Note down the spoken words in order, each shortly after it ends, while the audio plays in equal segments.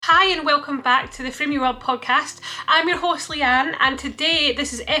Hi and welcome back to the Frame Your World podcast. I'm your host Leanne, and today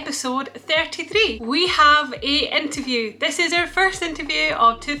this is episode 33. We have a interview. This is our first interview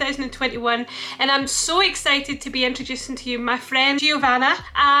of 2021 and I'm so excited to be introducing to you my friend Giovanna,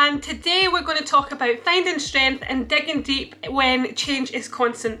 and today we're going to talk about finding strength and digging deep when change is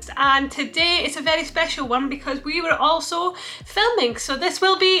constant. And today it's a very special one because we were also filming, so this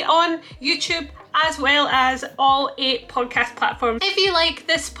will be on YouTube as well as all 8 podcast platforms. If you like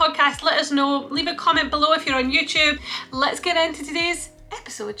this podcast, let us know. Leave a comment below if you're on YouTube. Let's get into today's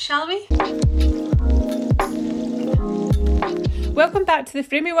episode, shall we? Welcome back to the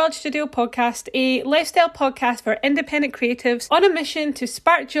Frame Your World Studio podcast, a lifestyle podcast for independent creatives on a mission to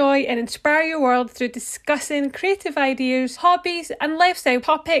spark joy and inspire your world through discussing creative ideas, hobbies and lifestyle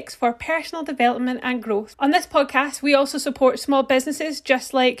topics for personal development and growth. On this podcast, we also support small businesses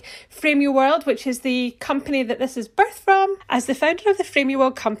just like Frame Your World, which is the company that this is birthed from. As the founder of the Frame Your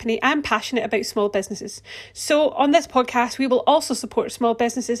World company, I'm passionate about small businesses. So on this podcast, we will also support small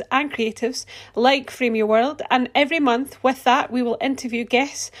businesses and creatives like Frame Your World, and every month with that, we will interview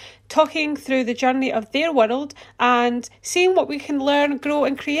guests talking through the journey of their world and seeing what we can learn, grow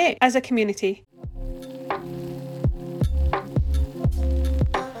and create as a community.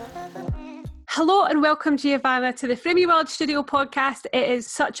 Hello and welcome, Giovanna, to the Frame Your World Studio podcast. It is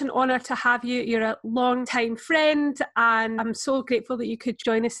such an honour to have you. You're a long-time friend and I'm so grateful that you could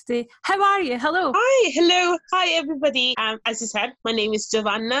join us today. How are you? Hello. Hi, hello. Hi, everybody. As you said, my name is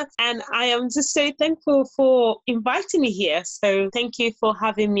Giovanna and I am just so thankful for inviting me here. So thank you for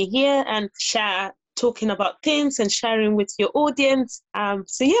having me here and talking about things and sharing with your audience.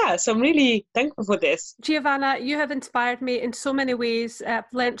 So I'm really thankful for this. Giovanna, you have inspired me in so many ways. I've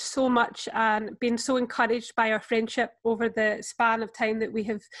learnt so much and been so encouraged by our friendship over the span of time that we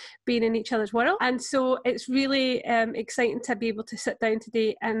have been in each other's world. And so it's really exciting to be able to sit down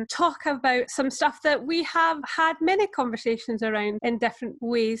today and talk about some stuff that we have had many conversations around in different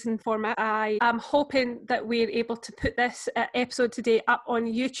ways and format. I am hoping that we're able to put this episode today up on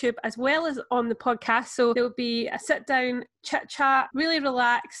YouTube as well as on the podcast. So there'll be a sit down, chit chat, really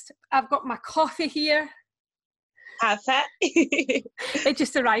relaxed. I've got my coffee here. Perfect. It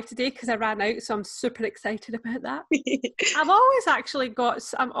just arrived today because I ran out, so I'm super excited about that. I'm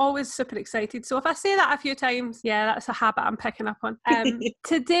always super excited. So if I say that a few times, that's a habit I'm picking up on.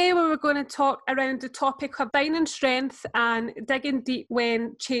 Today we were going to talk around the topic of finding strength and digging deep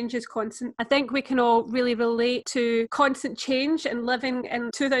when change is constant. I think we can all really relate to constant change and living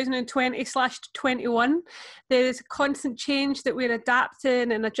in 2020/21. There is constant change that we're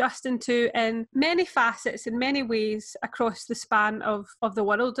adapting and adjusting to in many facets, in many ways, across the span of the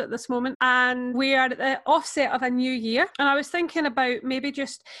world at this moment. And we are at the offset of a new year. And I was thinking about maybe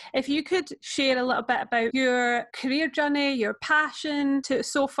just if you could share a little bit about your career journey, your passion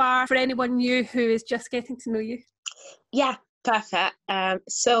so far for anyone new who is just getting to know you. Yeah. Perfect.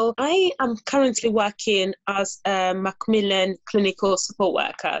 So I am currently working as a Macmillan clinical support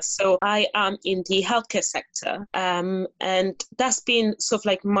worker. So I am in the healthcare sector, and that's been sort of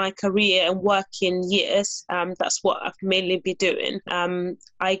like my career and working years. That's what I've mainly been doing.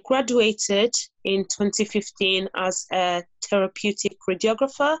 I graduated in 2015 as a therapeutic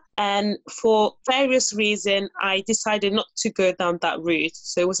radiographer, and for various reasons, I decided not to go down that route.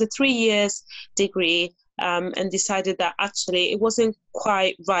 So it was a 3 years degree. And decided that actually it wasn't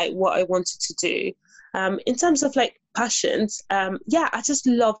quite right what I wanted to do. In terms of like passions, I just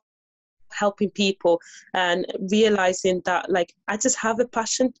love helping people and realizing that like I just have a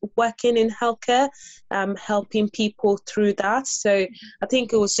passion working in healthcare, helping people through that. So I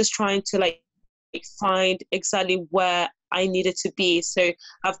think it was just trying to like find exactly where I needed to be. So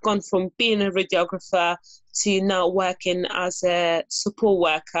I've gone from being a radiographer to now working as a support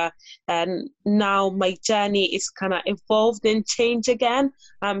worker, and now my journey is kind of evolved and changed again.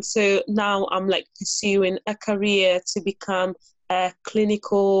 So now I'm like pursuing a career to become a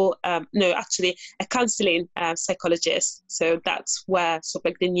counselling psychologist. So that's where sort of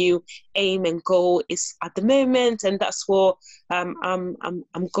like the new aim and goal is at the moment, and that's what I'm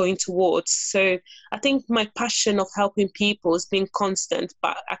going towards. So I think my passion of helping people has been constant,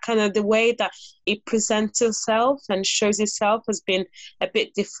 but the way that it presents itself and shows itself has been a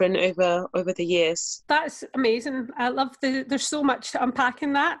bit different over the years. That's amazing. I love there's so much to unpack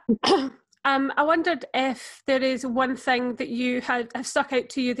in that. I wondered if there is one thing that you have stuck out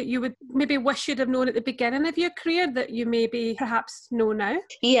to you that you would maybe wish you'd have known at the beginning of your career that you maybe perhaps know now?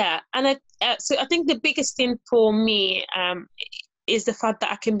 Yeah, and I think the biggest thing for me is the fact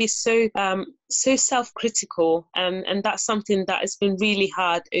that I can be so self-critical, and that's something that has been really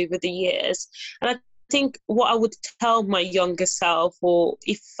hard over the years. And I think what I would tell my younger self, or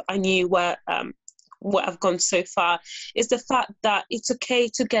if I knew where what I've gone so far, is the fact that it's okay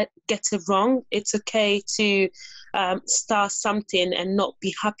to get it wrong. It's okay to start something and not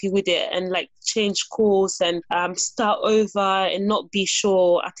be happy with it, and like change course and start over and not be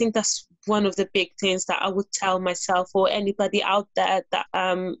sure. I think that's one of the big things that I would tell myself or anybody out there, that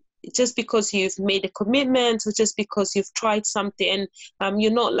just because you've made a commitment or just because you've tried something,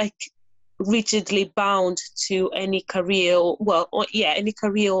 you're not like rigidly bound to any career any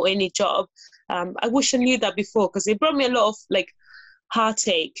career or any job. I wish I knew that before, because it brought me a lot of like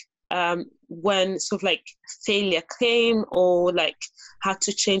heartache when sort of like failure came, or like had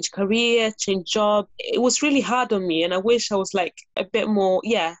to change career, change job. It was really hard on me, and I wish I was like a bit more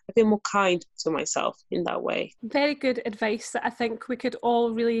kind to myself in that way. Very good advice that I think we could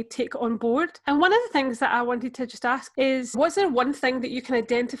all really take on board. And one of the things that I wanted to just ask is, was there one thing that you can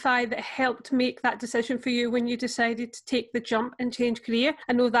identify that helped make that decision for you when you decided to take the jump and change career?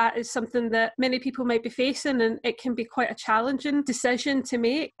 I know that is something that many people might be facing, and it can be quite a challenging decision to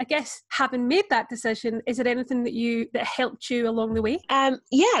make. I guess having made that decision, is there anything that helped you along the way?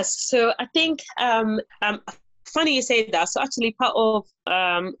 Yes. So I think funny you say that. So actually, part of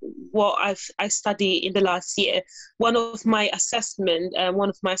what I studied in the last year, one of my assignment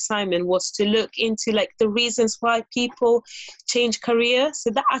was to look into like the reasons why people change career. So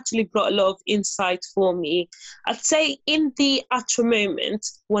that actually brought a lot of insight for me. I'd say in the actual moment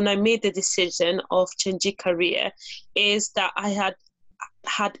when I made the decision of changing career, is that I had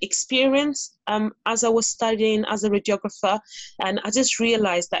experience as I was studying as a radiographer, and I just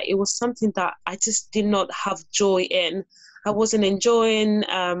realized that it was something that I just did not have joy in. I wasn't enjoying.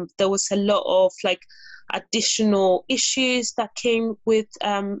 There was a lot of like additional issues that came with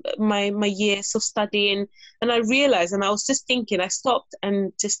my years of studying, and I realized, and I was just thinking, I stopped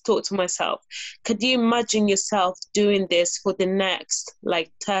and just thought to myself, could you imagine yourself doing this for the next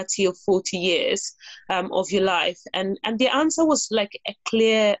like 30 or 40 years of your life? And the answer was like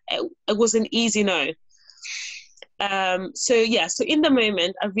it was an easy no. So in the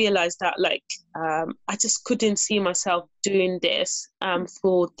moment I realized that like I just couldn't see myself doing this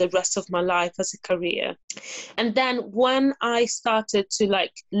for the rest of my life as a career. And then when I started to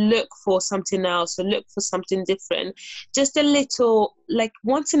like look for something else or look for something different, just a little, like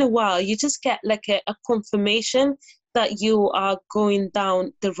once in a while you just get like a confirmation that you are going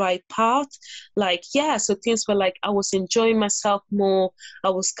down the right path. So things were like I was enjoying myself more. I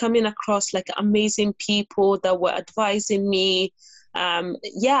was coming across like amazing people that were advising me.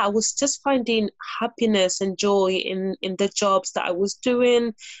 I was just finding happiness and joy in the jobs that I was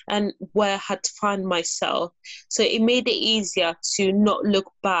doing and where I had to find myself. So it made it easier to not look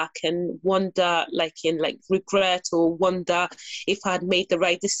back and wonder in regret, or wonder if I had made the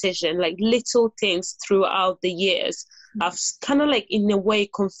right decision. Like little things throughout the years have kind of like in a way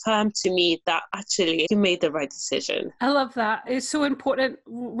confirmed to me that actually you made the right decision. I love that. It's so important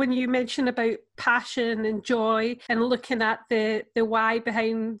when you mention about passion and joy and looking at the why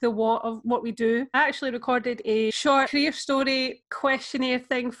behind the what of what we do. I actually recorded a short career story questionnaire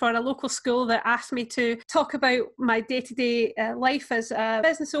thing for a local school that asked me to talk about my day-to-day life as a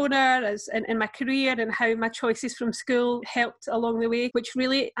business owner, as in my career, and how my choices from school helped along the way, which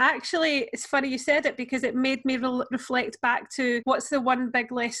really, actually, it's funny you said it, because it made me reflect back to what's the one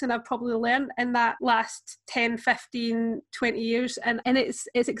big lesson I've probably learned in that last 10, 15, 20 years. And it's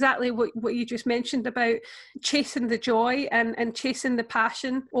exactly what you just mentioned about chasing the joy and chasing the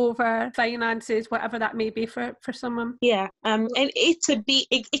passion over finances, whatever that may be for someone. Yeah, and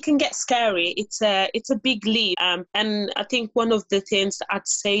it can get scary. It's a big leap. And I think one of the things that I'd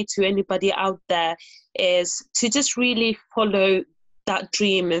say to anybody out there is to just really follow that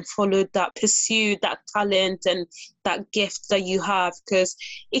dream and pursue that talent and that gift that you have, because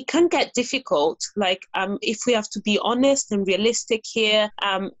it can get difficult. If we have to be honest and realistic here,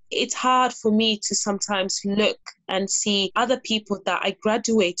 it's hard for me to sometimes look and see other people that I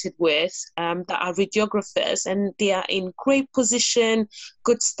graduated with that are radiographers, and they are in great position,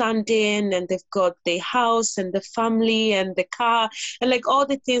 good standing, and they've got the house and the family and the car and like all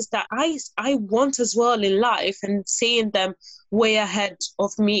the things that I want as well in life, and seeing them way ahead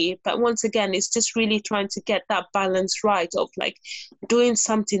of me. But once again, it's just really trying to get that balance right of like doing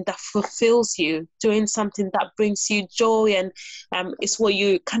something that fulfills you, doing something that brings you joy, and it's what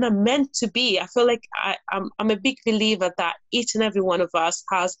you kind of meant to be. I feel like I'm a big believer that each and every one of us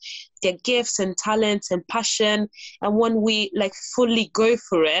has their gifts and talents and passion, and when we like fully go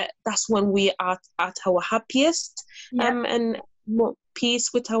for it, that's when we are at our happiest. And more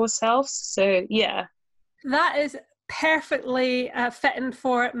peace with ourselves. So yeah, that is perfectly fitting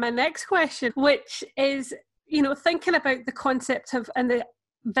for my next question, which is, thinking about the concept of and the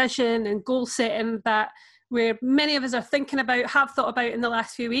vision and goal setting that where many of us are thinking about, have thought about in the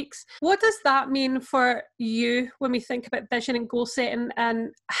last few weeks. What does that mean for you when we think about vision and goal setting, and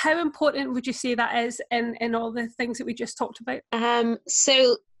how important would you say that is in all the things that we just talked about?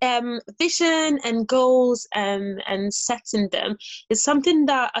 Vision and goals and setting them is something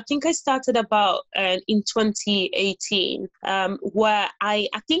that I think I started about in 2018, where I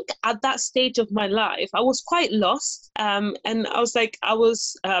think at that stage of my life, I was quite lost. And I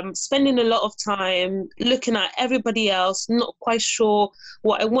was spending a lot of time looking at everybody else, not quite sure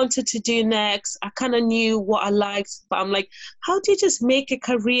what I wanted to do next. I kind of knew what I liked, but I'm like, how do you just make a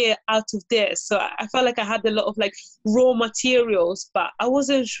career out of this? So I felt like I had a lot of like raw materials, but I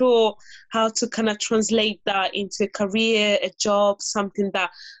wasn't sure how to kind of translate that into a career, a job, something that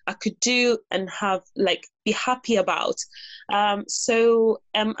I could do and have like be happy about. I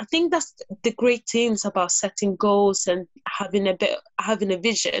think that's the great things about setting goals and having a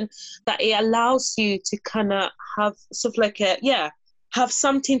vision, that it allows you to kind of have sort of like have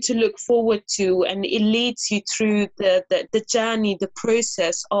something to look forward to, and it leads you through the journey, the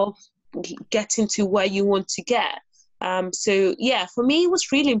process of getting to where you want to get. For me, it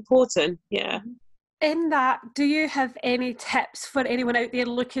was really important. Yeah. In that, do you have any tips for anyone out there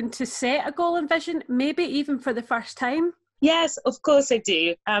looking to set a goal and vision, maybe even for the first time? Yes, of course I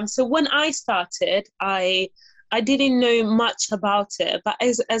do. So when I started, I didn't know much about it, but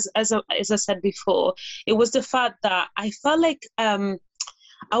as I said before, it was the fact that I felt like I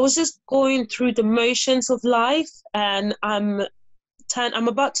was just going through the motions of life, and I'm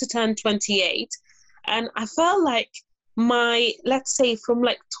about to turn 28, and I felt like let's say from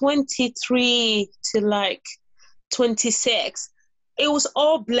like 23 to like 26, it was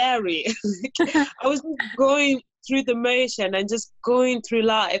all blurry. I was just going through the motion and just going through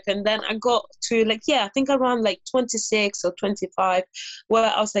life, and then I got to I think around like 26 or 25, where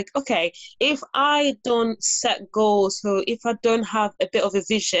I was like, okay, if I don't set goals, or if I don't have a bit of a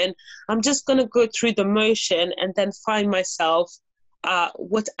vision, I'm just gonna go through the motion and then find myself at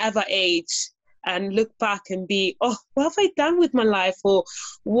whatever age and look back and be, oh, what have I done with my life? Or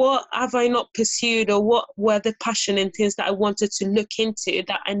what have I not pursued? Or what were the passion and things that I wanted to look into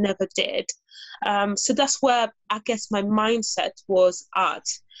that I never did? So that's where I guess my mindset was at.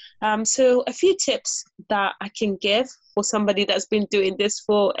 So a few tips that I can give for somebody that's been doing this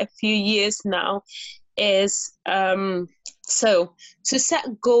for a few years now is, so to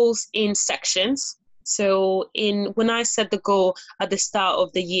set goals in sections. So when I set the goal at the start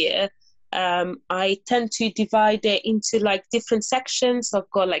of the year, I tend to divide it into like different sections. I've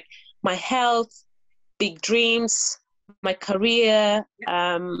got like my health, big dreams, my career,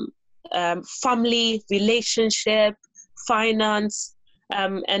 family, relationship, finance,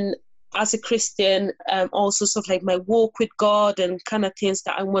 and as a Christian, also sort of like my walk with God and kind of things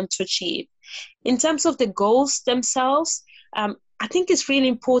that I want to achieve. In terms of the goals themselves, I think it's really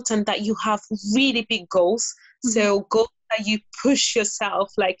important that you have really big goals. Mm-hmm. So goals that you push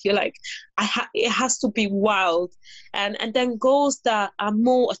yourself, like you're like, it has to be wild, and then goals that are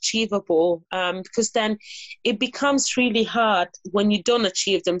more achievable, because then it becomes really hard when you don't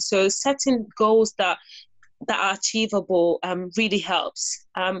achieve them. So setting goals that are achievable really helps.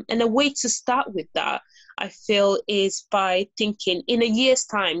 And a way to start with that, I feel, is by thinking in a year's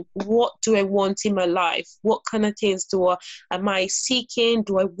time, what do I want in my life? What kind of things am I seeking?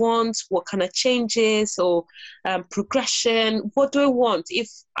 Do I want? What kind of changes or progression? What do I want?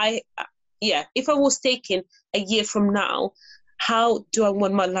 If I was taking a year from now, how do I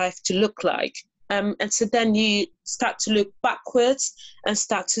want my life to look like? And so then you start to look backwards and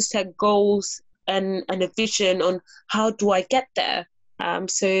start to set goals and a vision on how do I get there.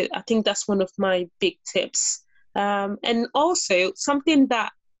 So I think that's one of my big tips. And also something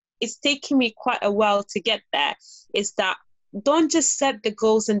that is taking me quite a while to get there is that don't just set the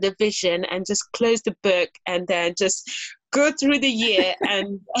goals and the vision and just close the book and then just go through the year.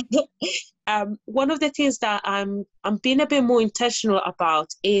 And one of the things that I'm being a bit more intentional about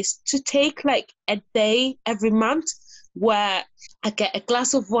is to take like a day every month where I get a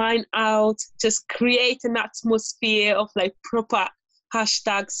glass of wine out, just create an atmosphere of like proper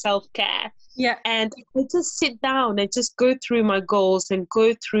 #self-care. Yeah. And I just sit down and just go through my goals and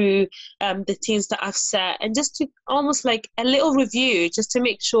go through the things that I've set, and just to almost like a little review, just to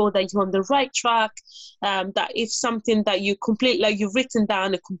make sure that you're on the right track, that if something that you've written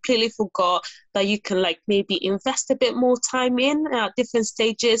down and completely forgot, that you can like maybe invest a bit more time in at different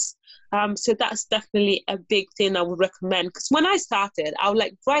stages. So that's definitely a big thing I would recommend, because when I started, I would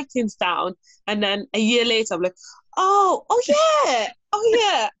like write things down, and then a year later I'm like, Oh yeah. Oh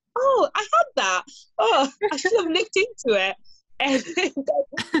yeah. Oh, I had that. Oh, I should have looked into it. And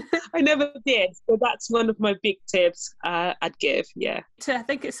I never did. So that's one of my big tips I'd give. Yeah. So I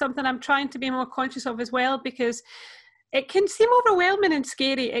think it's something I'm trying to be more conscious of as well, because it can seem overwhelming and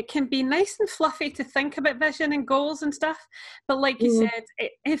scary. It can be nice and fluffy to think about vision and goals and stuff. But like you said,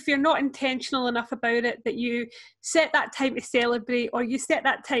 if you're not intentional enough about it, that you set that time to celebrate, or you set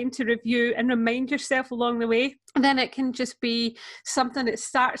that time to review and remind yourself along the way, then it can just be something that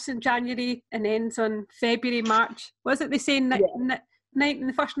starts in January and ends on February, March. Was it they say in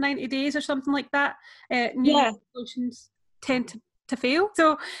the first 90 days or something like that? New Year's resolutions tend to fail.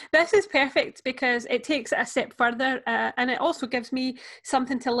 So this is perfect because it takes it a step further, and it also gives me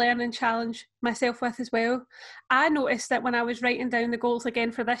something to learn and challenge myself with as well. I noticed that when I was writing down the goals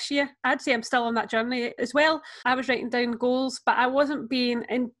again for this year, I'd say I'm still on that journey as well. I was writing down goals, but I wasn't being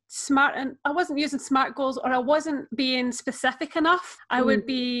smart, and I wasn't using SMART goals, or I wasn't being specific enough. I would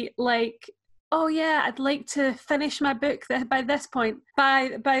be like, oh yeah, I'd like to finish my book by this point,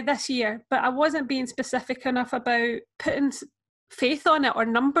 by this year, but I wasn't being specific enough about putting faith on it or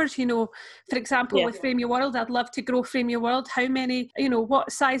numbers. For example, with Frame Your World, I'd love to grow Frame Your World. How many, what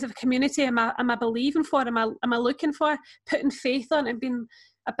size of a community am I believing for? Am I looking for? Putting faith on it and being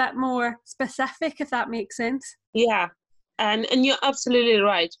a bit more specific, if that makes sense. Yeah. And you're absolutely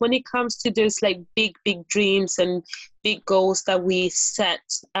right. When it comes to those like big dreams and big goals that we set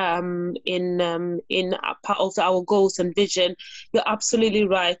in part of our goals and vision, you're absolutely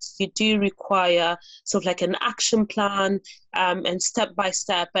right. You do require sort of like an action plan and step by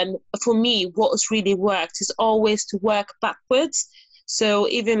step. And for me, what's really worked is always to work backwards. So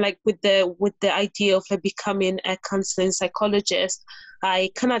even like with the idea of like becoming a counseling psychologist,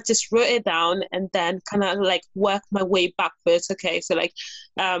 I kind of just wrote it down and then kind of like work my way backwards. Okay, so like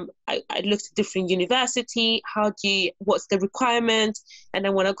I looked at different university, what's the requirement? And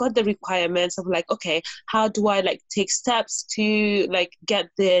then when I got the requirements, I'm like, okay, how do I like take steps to like get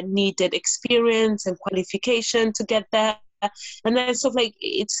the needed experience and qualification to get there? And then sort of like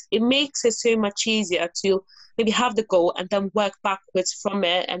it makes it so much easier to maybe have the goal and then work backwards from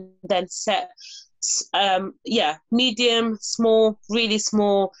it, and then set medium, small, really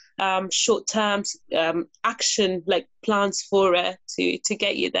small, short term action like plans for it to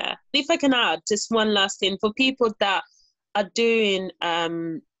get you there. If I can add just one last thing for people that are doing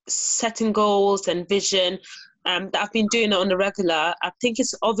setting goals and vision, that I've been doing it on a regular, I think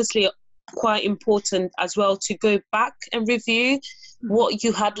it's obviously quite important as well to go back and review what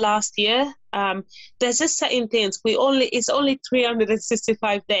you had last year. There's just certain things it's only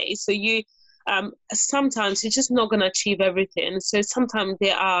 365 days, so you sometimes you're just not going to achieve everything. So sometimes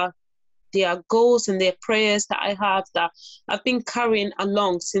there are goals and there are prayers that I have that I've been carrying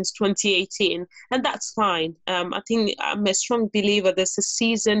along since 2018, and that's fine. I think I'm a strong believer there's a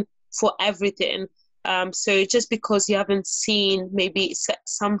season for everything. So just because you haven't seen maybe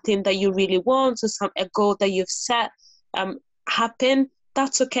something that you really want, or a goal that you've set happen,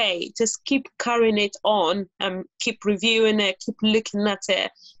 that's okay. Just keep carrying it on and keep reviewing it, keep looking at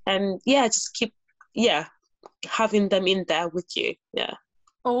it, and just keep having them in there with you. Yeah.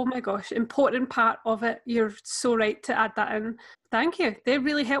 Oh my gosh, important part of it. You're so right to add that in. Thank you. They're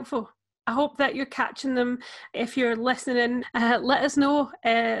really helpful. I hope that you're catching them. If you're listening, let us know.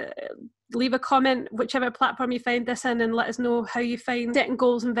 Leave a comment, whichever platform you find this in, and let us know how you find setting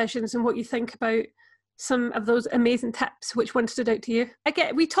goals and visions and what you think about some of those amazing tips. Which one stood out to you?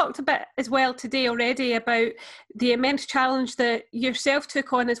 We talked a bit as well today already about the immense challenge that yourself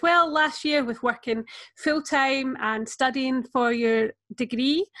took on as well last year with working full-time and studying for your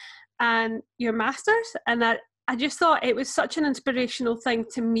degree and your master's. And that I just thought it was such an inspirational thing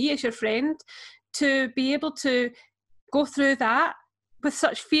to me as your friend to be able to go through that with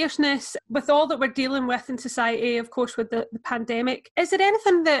such fierceness, with all that we're dealing with in society, of course, with the pandemic. Is there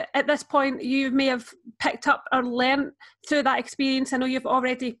anything that at this point you may have picked up or learned through that experience? I know you've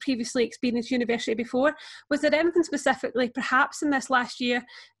already previously experienced university before. Was there anything specifically, perhaps in this last year,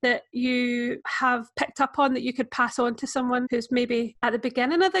 that you have picked up on that you could pass on to someone who's maybe at the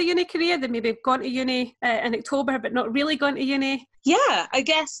beginning of their uni career, they maybe have gone to uni in October, but not really gone to uni? Yeah, I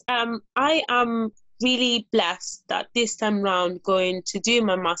guess I am really blessed that this time round going to do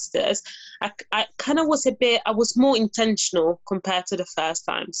my master's, I kind of I was more intentional compared to the first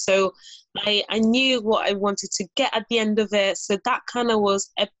time. So I knew what I wanted to get at the end of it. So that kind of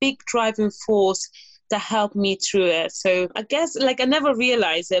was a big driving force that helped me through it. So I guess like I never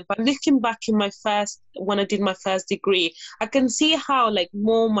realized it, but looking back in my first when I did my first degree, I can see how like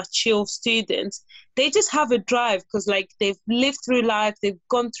more mature students, they just have a drive because like they've lived through life, they've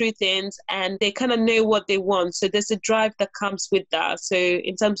gone through things, and they kind of know what they want. So there's a drive that comes with that. So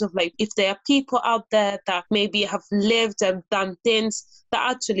in terms of like, if there are people out there that maybe have lived and done things,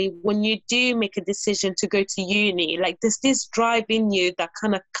 that actually when you do make a decision to go to uni, like there's this drive in you that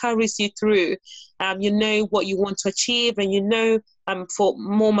kind of carries you through. You know what you want to achieve, and you know, for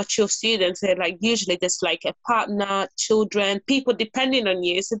more mature students, they're like usually there's like a partner, children, people depending on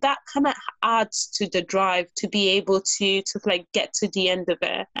you. So that kind of adds to the drive to be able to like get to the end of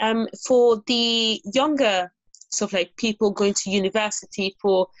it. For the younger sort of like people going to university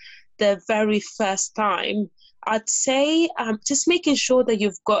for the very first time, I'd say just making sure that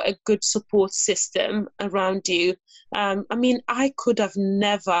you've got a good support system around you. I mean, I could have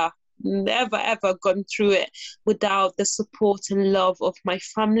never ever gone through it without the support and love of my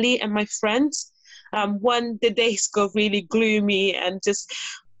family and my friends. When the days got really gloomy and just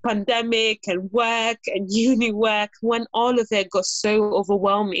pandemic and work and uni work, when all of it got so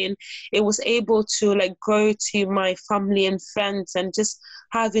overwhelming, it was able to like go to my family and friends and just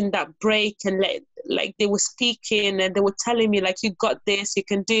having that break, and like they were speaking and they were telling me like, you got this, you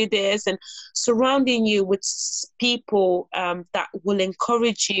can do this, and surrounding you with people that will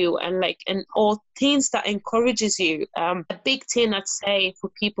encourage you, and like, and all things that encourages you. A big thing I'd say for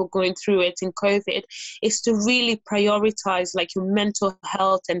people going through it in COVID is to really prioritize like your mental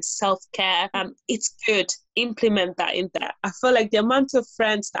health and self-care. It's good. Implement that in there. I feel like the amount of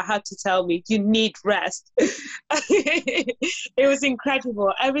friends that had to tell me you need rest, it was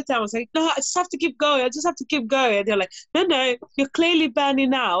incredible. Every time I was like, no, I just have to keep going, and they're like, no, you're clearly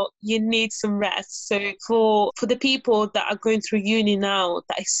burning out, you need some rest. So for the people that are going through uni now,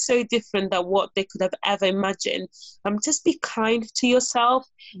 that is so different than what they could have ever imagined, just be kind to yourself.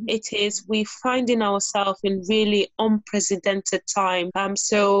 It is, we're finding ourselves in really unprecedented time.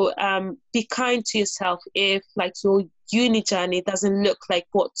 So be kind to yourself if like your uni journey doesn't look like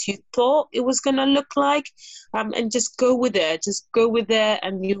what you thought it was going to look like, and just go with it,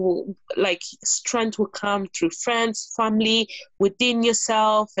 and you like, strength will come through friends, family, within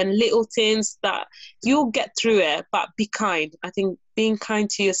yourself, and little things that you'll get through it. But be kind. I think being kind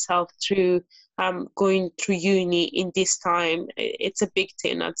to yourself through going through uni in this time, it's a big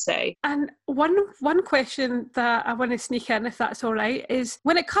thing, I'd say. And one question that I want to sneak in, if that's all right, is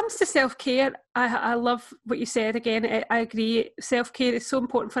when it comes to self-care, I love what you said. Again, I agree, self-care is so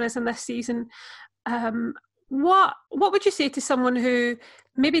important for us in this season. What would you say to someone who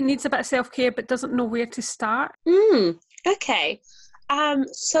maybe needs a bit of self-care but doesn't know where to start? Okay.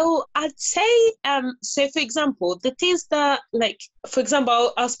 So I'd say, so for example, the things that, like, for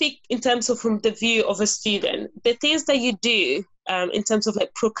example, I'll speak in terms of from the view of a student, the things that you do in terms of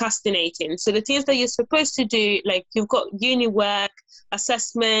like procrastinating. So the things that you're supposed to do, like you've got uni work,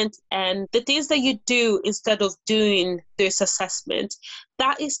 assessment, and the things that you do instead of doing those assessments,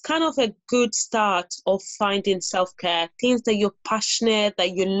 that is kind of a good start of finding self-care. Things that you're passionate,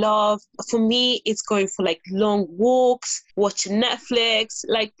 that you love. For me, it's going for like long walks, watching Netflix,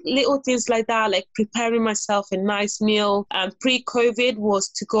 like little things like that, like preparing myself a nice meal. Pre-COVID was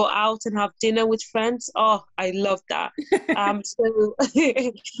to go out and have dinner with friends. Oh, I love that. So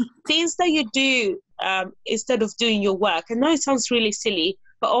things that you do instead of doing your work. I know it sounds really silly,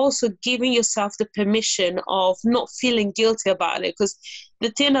 but also giving yourself the permission of not feeling guilty about it. Because the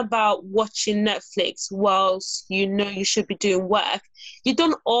thing about watching Netflix whilst you know you should be doing work, you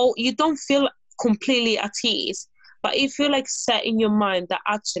don't feel completely at ease. But if you like set in your mind that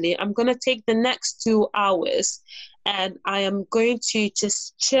actually I'm going to take the next 2 hours and I am going to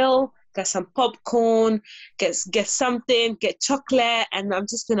just chill, get some popcorn, get something, get chocolate, and I'm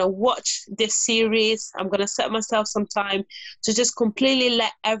just going to watch this series. I'm going to set myself some time to just completely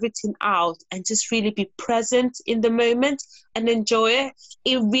let everything out and just really be present in the moment and enjoy it.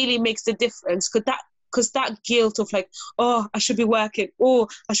 It really makes the difference, because that guilt of like, oh, I should be working, oh,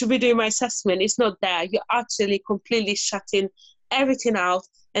 I should be doing my assessment, it's not there. You're actually completely shutting everything out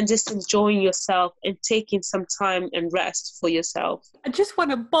and just enjoying yourself and taking some time and rest for yourself. I just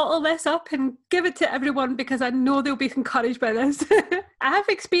want to bottle this up and give it to everyone because I know they'll be encouraged by this. I have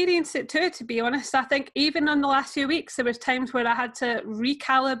experienced it too, to be honest. I think even in the last few weeks, there was times where I had to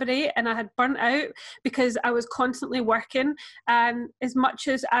recalibrate and I had burnt out because I was constantly working. And as much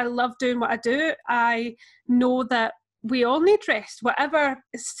as I love doing what I do, I know that we all need rest, whatever,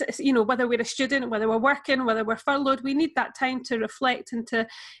 you know, whether we're a student, whether we're working, whether we're furloughed, we need that time to reflect and to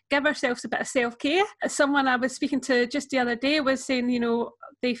give ourselves a bit of self-care. Someone I was speaking to just the other day was saying, you know,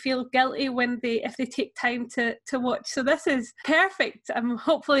 they feel guilty if they take time to watch. So this is perfect.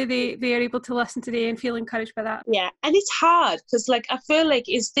 Hopefully they are able to listen today and feel encouraged by that. Yeah, and it's hard because like I feel like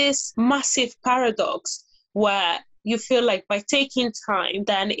it's this massive paradox where you feel like by taking time,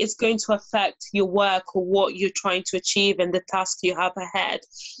 then it's going to affect your work or what you're trying to achieve and the task you have ahead.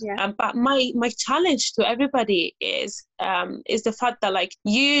 Yeah. But my challenge to everybody is the fact that like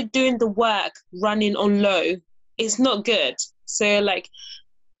you doing the work running on low is not good. So like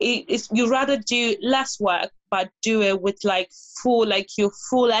you rather do less work but do it with your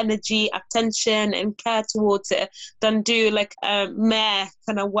full energy, attention and care towards it than do like meh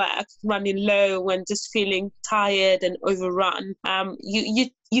kind of work running low and just feeling tired and overrun.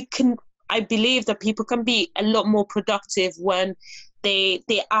 You can, I believe that people can be a lot more productive when they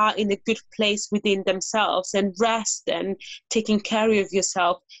are in a good place within themselves, and rest and taking care of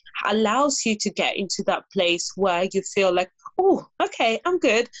yourself allows you to get into that place where you feel like, oh, okay, I'm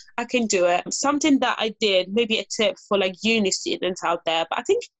good, I can do it. Something that I did, maybe a tip for like uni students out there, but I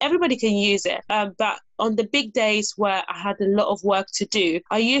think everybody can use it. But on the big days where I had a lot of work to do,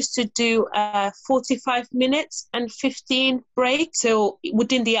 I used to do 45 minutes and 15 break. So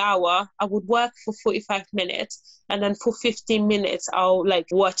within the hour, I would work for 45 minutes. And then for 15 minutes, I'll like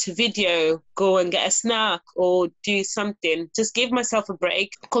watch a video, go and get a snack or do something. Just give myself a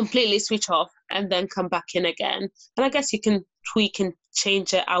break, completely switch off, and then come back in again. And I guess you can tweak and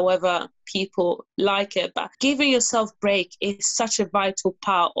change it however people like it. But giving yourself break is such a vital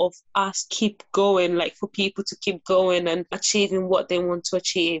part of us keep going, like for people to keep going and achieving what they want to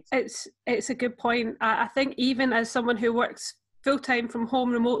achieve. It's a good point. I think even as someone who works full-time from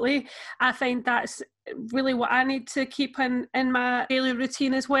home remotely, I find that's really what I need to keep in my daily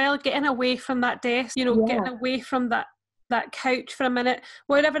routine as well, getting away from that desk, you know, getting away from that couch for a minute,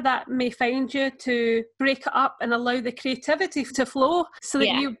 wherever that may find you, to break it up and allow the creativity to flow so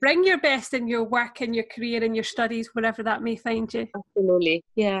that you bring your best in your work and your career and your studies, wherever that may find you. Absolutely.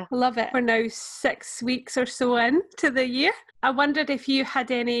 Yeah. Love it. We're now 6 weeks or so into the year. I wondered if you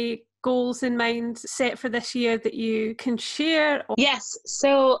had any goals in mind set for this year that you can share? Yes.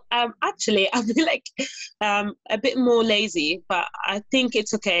 So actually, I'll be like a bit more lazy, but I think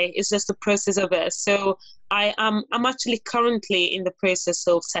it's okay. It's just the process of it. So I'm actually currently in the process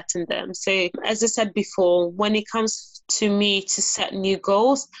of setting them. So as I said before, when it comes to me to set new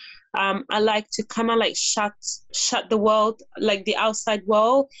goals, I like to kind of like shut the world, like the outside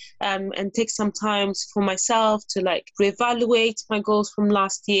world, and take some time for myself to like reevaluate my goals from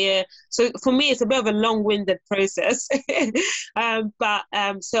last year. So for me, it's a bit of a long-winded process. So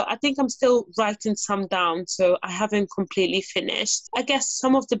I think I'm still writing some down, so I haven't completely finished. I guess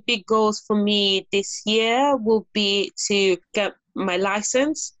some of the big goals for me this year will be to get my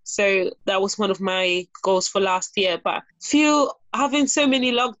license. So that was one of my goals for last year, but having so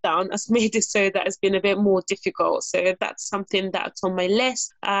many lockdown has made it so that it's been a bit more difficult. So that's something that's on my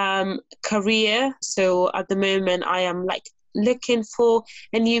list. Career. So at the moment I am like looking for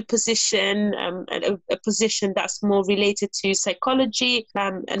a new position, a position that's more related to psychology.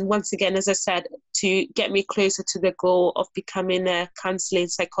 And once again, as I said, to get me closer to the goal of becoming a counseling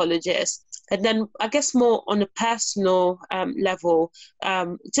psychologist. And then I guess more on a personal level,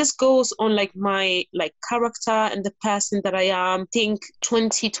 just goes on like my like character and the person that I am. I think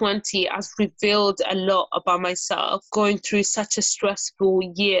 2020 has revealed a lot about myself. Going through such a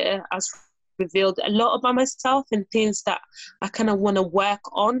stressful year has revealed a lot about myself and things that I kind of want to work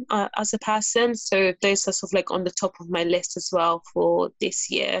on as a person. So those are sort of like on the top of my list as well for this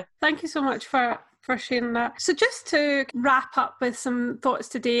year. Thank you so much for sharing that. So just to wrap up with some thoughts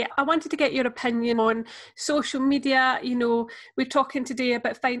today, I wanted to get your opinion on social media. You know, we're talking today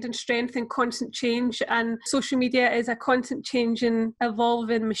about finding strength in constant change, and social media is a constant changing,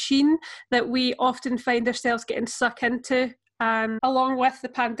 evolving machine that we often find ourselves getting stuck into. Along with the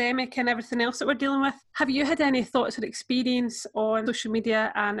pandemic and everything else that we're dealing with. Have you had any thoughts or experience on social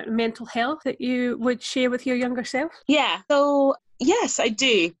media and mental health that you would share with your younger self? Yeah, so yes, I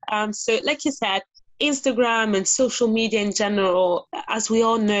do. So like you said, Instagram and social media in general, as we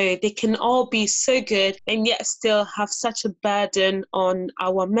all know, they can all be so good and yet still have such a burden on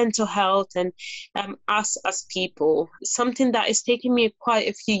our mental health and us as people. Something that is taking me quite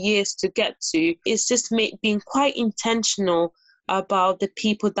a few years to get to is just being quite intentional about the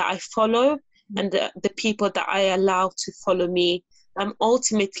people that I follow and the people that I allow to follow me.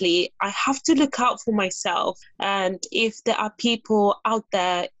 ultimately I have to look out for myself. And if there are people out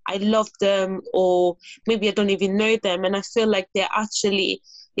there, I love them, or maybe I don't even know them, and I feel like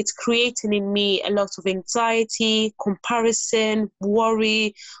it's creating in me a lot of anxiety, comparison,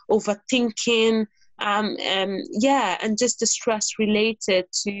 worry, overthinking, and just the stress related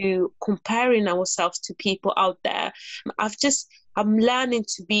to comparing ourselves to people out there. I'm learning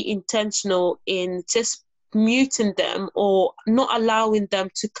to be intentional in just muting them or not allowing them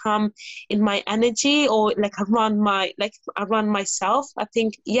to come in my energy or around myself. I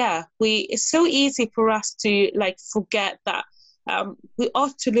think it's so easy for us to forget that we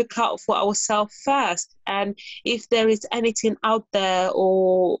ought to look out for ourselves first. And if there is anything out there,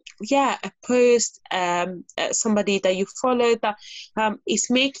 or a post, somebody that you follow that is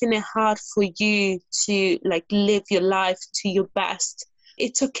making it hard for you to live your life to your best,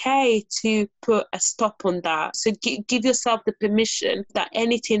 it's okay to put a stop on that. So give yourself the permission that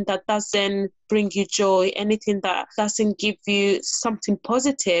anything that doesn't bring you joy, anything that doesn't give you something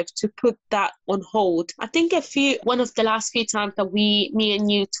positive, to put that on hold. I think one of the last few times that me and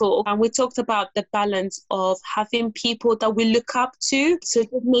you talked, and we talked about the balance of having people that we look up to. So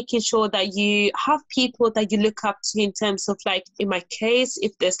just making sure that you have people that you look up to in terms of in my case,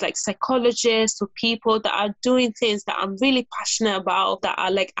 if there's psychologists or people that are doing things that I'm really passionate about, that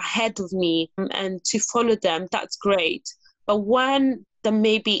are ahead of me, and to follow them, that's great. But when that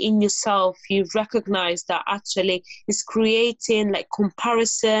maybe in yourself you recognize that actually it's creating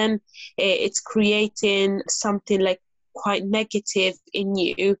comparison, it's creating something quite negative in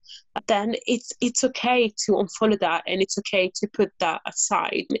you, then it's okay to unfollow that, and it's okay to put that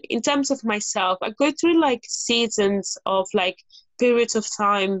aside. In terms of myself, I go through seasons of periods of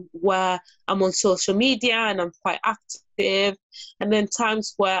time where I'm on social media and I'm quite active, and then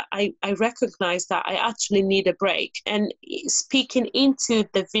times where I recognize that I actually need a break. And speaking into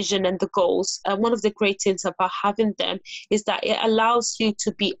the vision and the goals, one of the great things about having them is that it allows you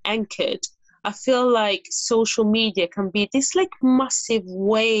to be anchored. I feel like social media can be this massive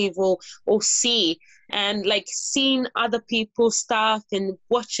wave or sea, and seeing other people's stuff and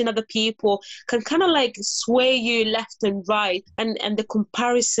watching other people can kind of sway you left and right, and the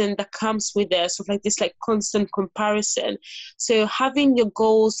comparison that comes with it, so this constant comparison. So having your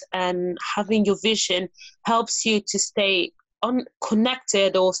goals and having your vision helps you to stay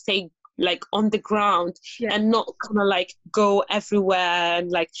connected, or stay on the ground, and not kind of go everywhere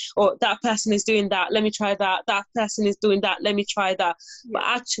and oh, that person is doing that, let me try that person is doing that, let me try that. But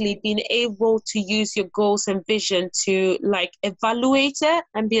actually being able to use your goals and vision to evaluate it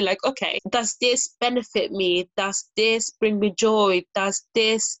and be okay, does this benefit me, does this bring me joy, does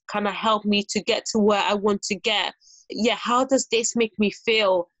this kind of help me to get to where I want to get, how does this make me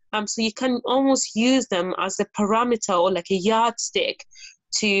feel? So you can almost use them as a parameter or a yardstick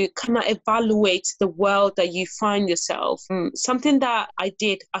to kind of evaluate the world that you find yourself. Something that I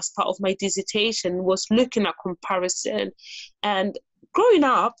did as part of my dissertation was looking at comparison. And growing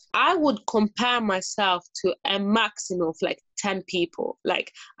up, I would compare myself to a maximum of 10 people.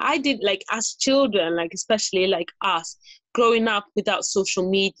 I did, as children, especially us, growing up without social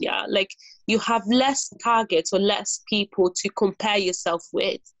media, you have less targets or less people to compare yourself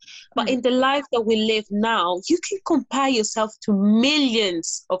with. But in the life that we live now, you can compare yourself to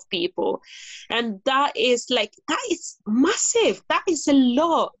millions of people. And that is massive. That is a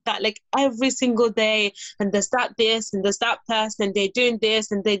lot, that every single day, and there's this and there's that person, and they're doing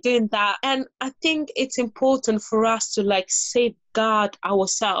this and they're doing that. And I think it's important for us to safeguard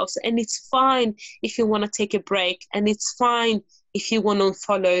ourselves. And it's fine if you want to take a break, and it's fine if you want to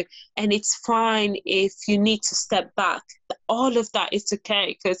follow, and it's fine if you need to step back. All of that is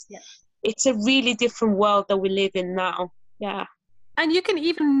okay, because it's a really different world that we live in now. And you can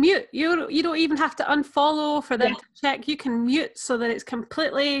even mute. You don't even have to unfollow for them to check. You can mute so that it's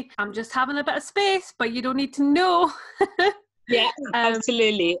completely, I'm just having a bit of space, but you don't need to know.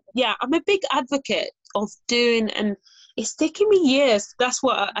 Absolutely. I'm a big advocate of doing, and it's taken me years. That's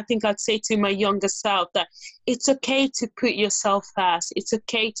what I think I'd say to my younger self, that it's okay to put yourself first. It's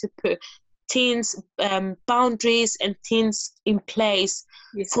okay to put things, boundaries and things in place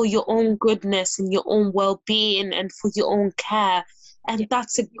for your own goodness and your own well-being and for your own care. And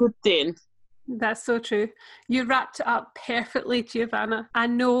that's a good thing. That's so true. You wrapped it up perfectly, Giovanna. I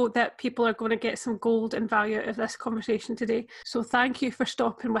know that people are going to get some gold and value out of this conversation today. So thank you for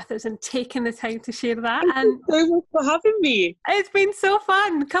stopping with us and taking the time to share that. Thank you so much for having me. It's been so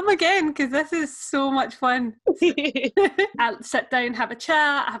fun. Come again, because this is so much fun. I'll sit down, have a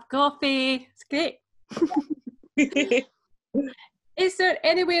chat, have coffee. It's great. Is there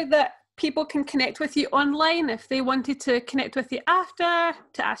anywhere that people can connect with you online if they wanted to connect with you after,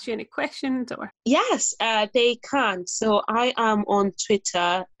 to ask you any questions or? Yes, they can. So I am on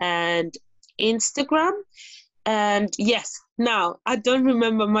Twitter and Instagram. And yes, now I don't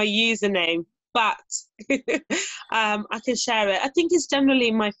remember my username, but I can share it. I think it's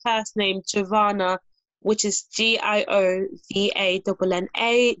generally my first name, Giovanna, which is GIOVANNA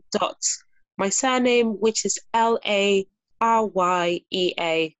dot my surname, which is LARYEA.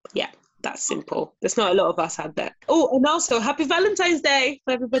 Yeah, that's simple. There's not a lot of us out there. Oh, and also happy Valentine's Day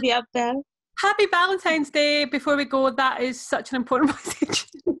for everybody out there. Happy Valentine's Day. Before we go, that is such an important message.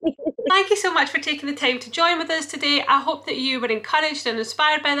 Thank you so much for taking the time to join with us today. I hope that you were encouraged and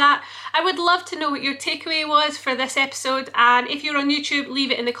inspired by that. I would love to know what your takeaway was for this episode, and if you're on YouTube,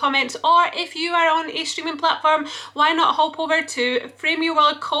 leave it in the comments, or if you are on a streaming platform, why not hop over to Frame Your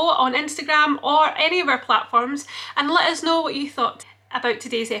World Co on Instagram or any of our platforms and let us know what you thought about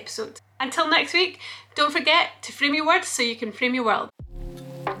today's episode. Until next week, don't forget to frame your words so you can frame your world.